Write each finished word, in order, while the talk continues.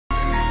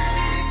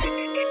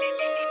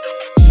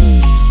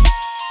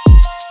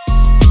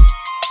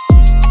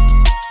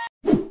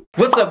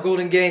up,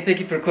 Golden Gang? Thank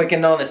you for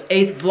clicking on this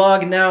 8th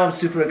vlog now. I'm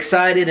super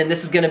excited, and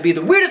this is gonna be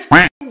the weirdest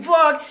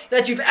vlog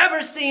that you've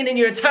ever seen in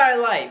your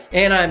entire life.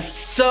 And I'm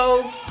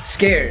so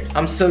scared.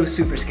 I'm so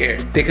super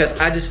scared because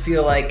I just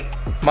feel like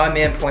my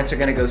man points are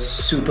gonna go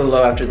super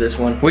low after this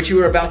one, which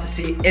you are about to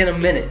see in a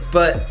minute.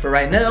 But for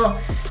right now,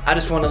 I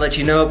just want to let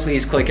you know,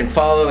 please click and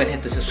follow and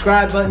hit the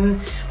subscribe button.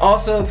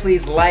 Also,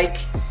 please like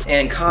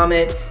and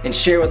comment and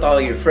share with all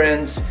your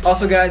friends.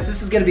 Also guys,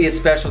 this is gonna be a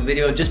special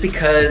video just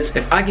because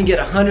if I can get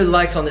 100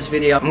 likes on this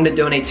video, I'm gonna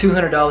donate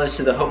 $200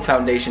 to the Hope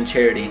Foundation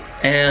charity.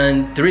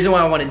 And the reason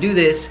why I wanna do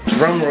this,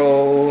 drum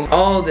roll,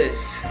 all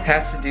this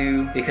has to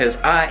do because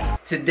I,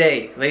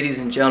 today, ladies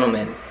and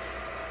gentlemen,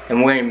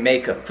 I'm wearing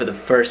makeup for the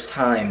first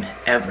time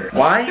ever.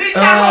 Why?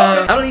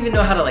 I don't even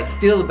know how to like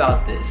feel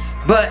about this.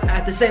 But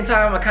at the same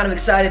time, I'm kind of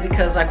excited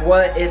because like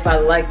what if I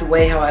like the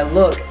way how I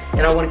look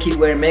and I want to keep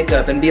wearing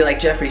makeup and be like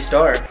Jeffree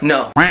Star?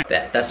 No,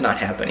 that's not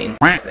happening.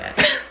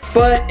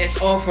 But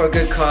it's all for a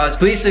good cause.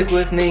 Please stick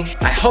with me.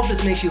 I hope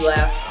this makes you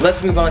laugh.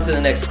 Let's move on to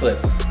the next clip.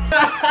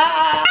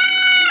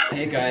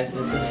 Hey guys,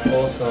 this is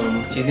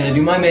Folsom. She's gonna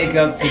do my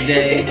makeup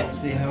today. Let's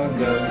see how it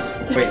goes.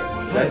 Wait,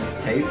 is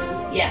that tape?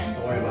 Yeah.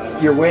 Don't worry about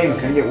it. Your wings,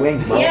 can I get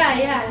wings, bro?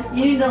 Yeah.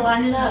 You need to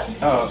line it up.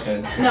 Oh,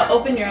 okay. No,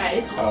 open your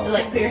eyes. Oh.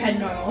 Like, put your head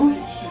normal.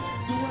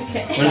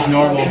 Okay. What is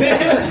normal?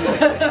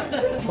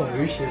 That's some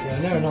weird shit, bro. I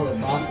never know the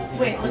process.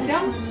 Wait, look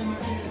down.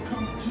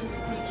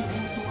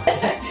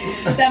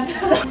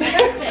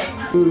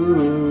 Perfect.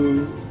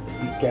 Ooh,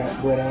 you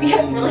got what I You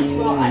have really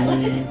small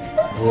eyelids.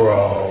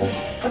 Bro.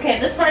 Okay,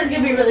 this part is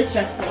gonna be really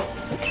stressful.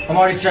 I'm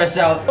already stressed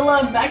out.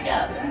 Love, back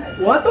up.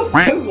 What the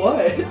fuck?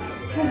 What?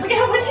 Look at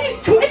how much he's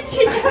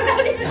twitching.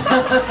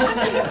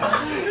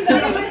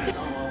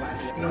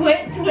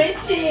 Quit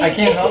twitching. I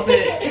can't help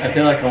it. I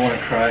feel like I want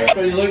to cry.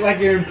 Bro, you look like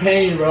you're in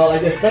pain, bro.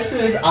 Like,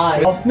 especially his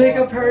eye.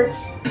 Makeup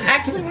hurts.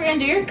 Actually, we're gonna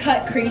do your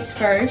cut crease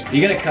first.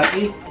 You gonna cut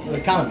me? You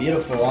look kind of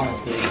beautiful,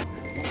 honestly.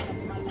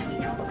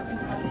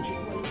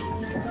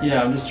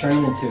 Yeah, I'm just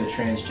turning into a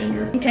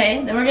transgender.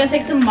 Okay, then we're gonna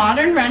take some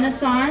modern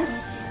renaissance.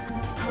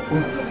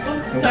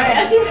 Sorry,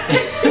 as you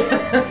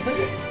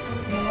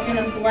we're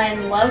gonna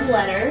blend love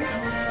letter.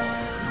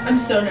 I'm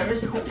so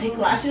nervous to take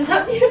lashes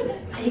on you.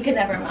 He could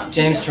never mount.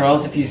 James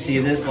Charles, if you see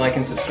this, like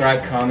and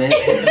subscribe, comment,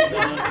 hit the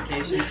bell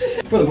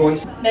notifications. For the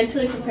boys.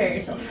 Mentally prepare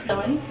yourself.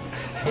 Going.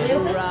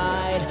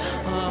 Ride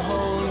a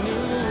whole new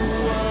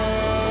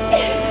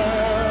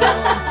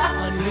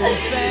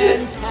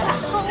Is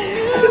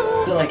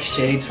it like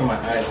shades for my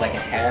eyes, like a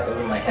hat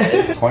over my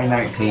head?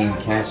 2019,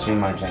 can't assume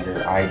my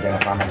gender. I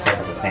identify myself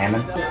as a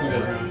salmon. I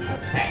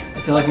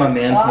feel like my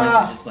man points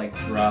are just like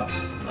dropped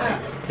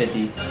like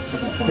 50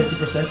 points.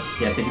 50%?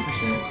 Yeah,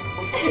 50%.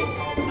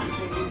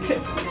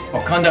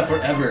 Wakanda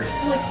forever.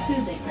 It looks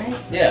soothing, right?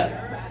 Yeah.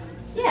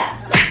 Yeah.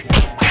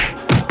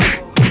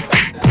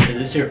 Is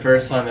this your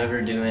first time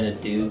ever doing a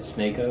dude's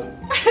makeup?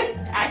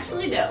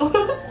 Actually, no.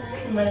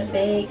 I'm gonna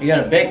bake. You're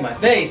gonna bake my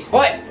face?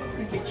 What?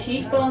 Make your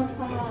cheekbones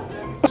pop.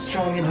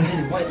 Strong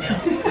independent what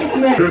now?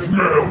 Yes,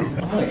 ma'am.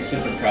 I'm like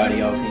super proud of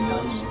y'all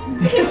females.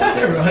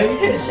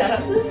 Right? Shout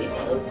out to the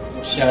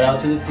females. Shout out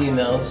to the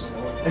females.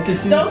 I can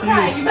see Don't it too.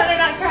 cry. You better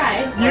not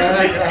cry.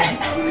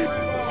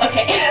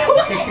 Okay.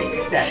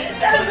 That's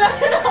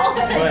not all.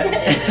 What?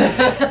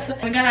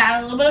 We gotta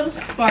add a little bit of a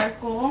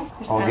sparkle.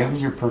 Oh, give me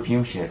your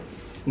perfume shit.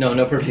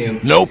 No perfume.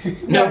 Nope.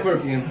 No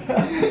perfume.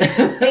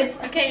 It's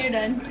okay, you're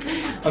done.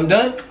 I'm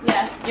done?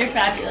 Yeah, you're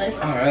fabulous.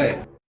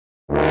 Alright.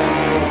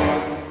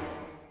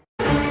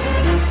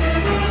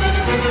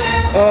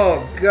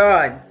 Oh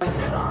god.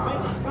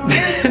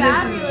 You're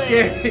fabulous.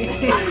 Scary.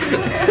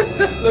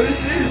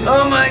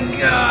 Oh my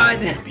god.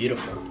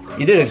 Beautiful.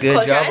 You did a good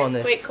Close your job eyes. on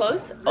this. Wait,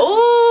 close.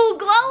 Oh,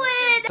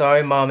 glowing.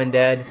 Sorry, mom and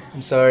dad.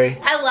 I'm sorry.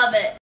 I love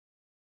it.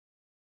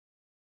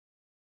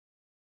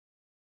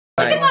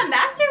 Look at my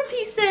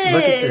masterpieces.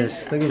 Look at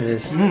this. Look at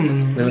this.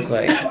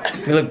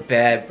 We look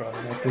bad, bro.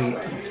 Like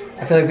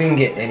I feel like we can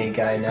get any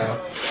guy now.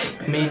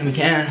 I mean, we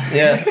can.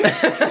 Yeah.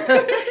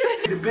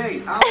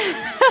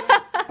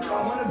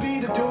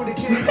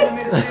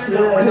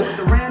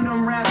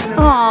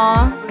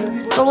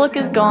 Aww, the look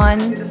is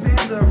gone.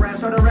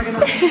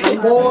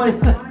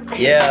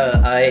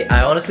 Yeah,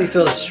 I honestly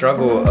feel the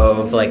struggle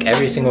of like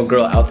every single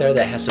girl out there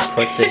that has to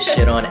put this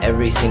shit on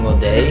every single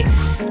day.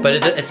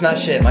 But it's not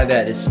shit, my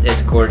bad,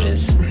 it's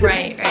gorgeous.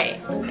 Right.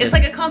 It's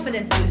like a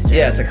confidence booster.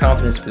 Yeah, it's a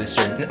confidence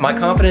booster. My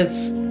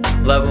confidence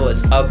level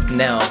is up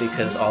now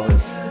because all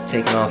is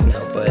taken off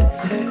now,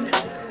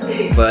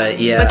 but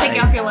yeah. But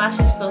taking off your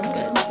lashes feels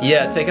good.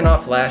 Yeah, taking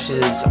off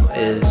lashes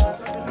is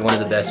one of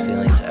the best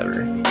feelings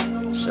ever.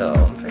 So,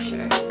 For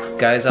sure.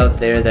 guys out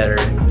there that are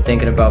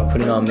thinking about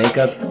putting on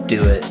makeup,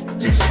 do it.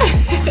 Just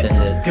send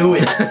it. Do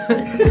it.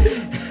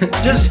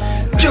 Just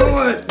do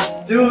it.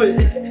 Do it.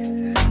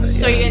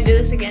 So you're gonna do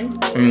this again?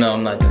 No,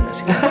 I'm not doing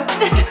this again.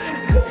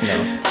 No.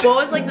 What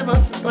was like the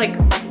most like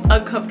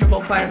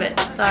uncomfortable part of it?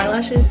 The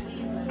eyelashes?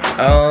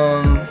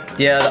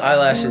 Yeah, the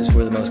eyelashes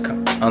were the most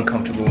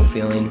uncomfortable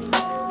feeling.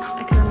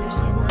 I can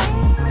understand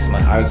that. Because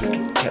my eyes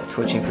kept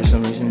twitching for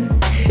some reason.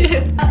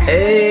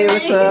 Hey,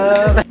 what's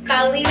up?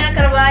 Talina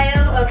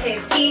Carvalho. Okay,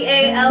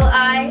 Talina,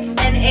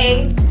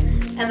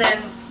 and then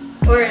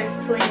or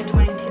Talina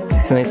 22.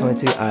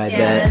 2022. I Yeah,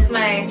 bet. that's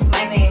my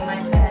name, my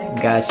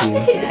tag. Got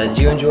you. Did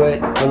you enjoy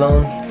it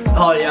alone?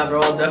 Oh yeah, bro,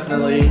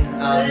 definitely.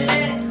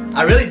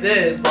 I really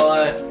did,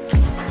 but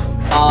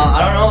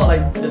I don't know,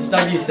 like the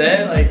stuff you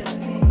said, like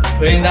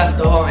putting that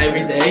stuff on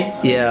every day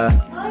Yeah.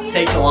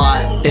 takes a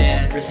lot.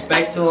 And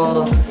respects to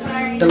all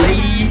the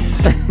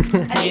ladies. I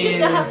think you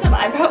still have some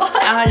eyebrow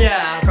on.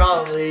 Yeah,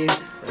 probably.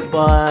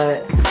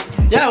 But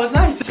yeah, it was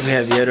nice. We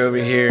have Yed over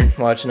here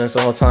watching us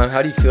the whole time.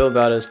 How do you feel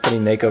about us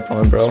putting makeup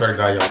on, bro? Swear to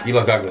God, y'all, you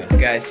look ugly.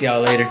 Guys, see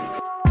y'all later.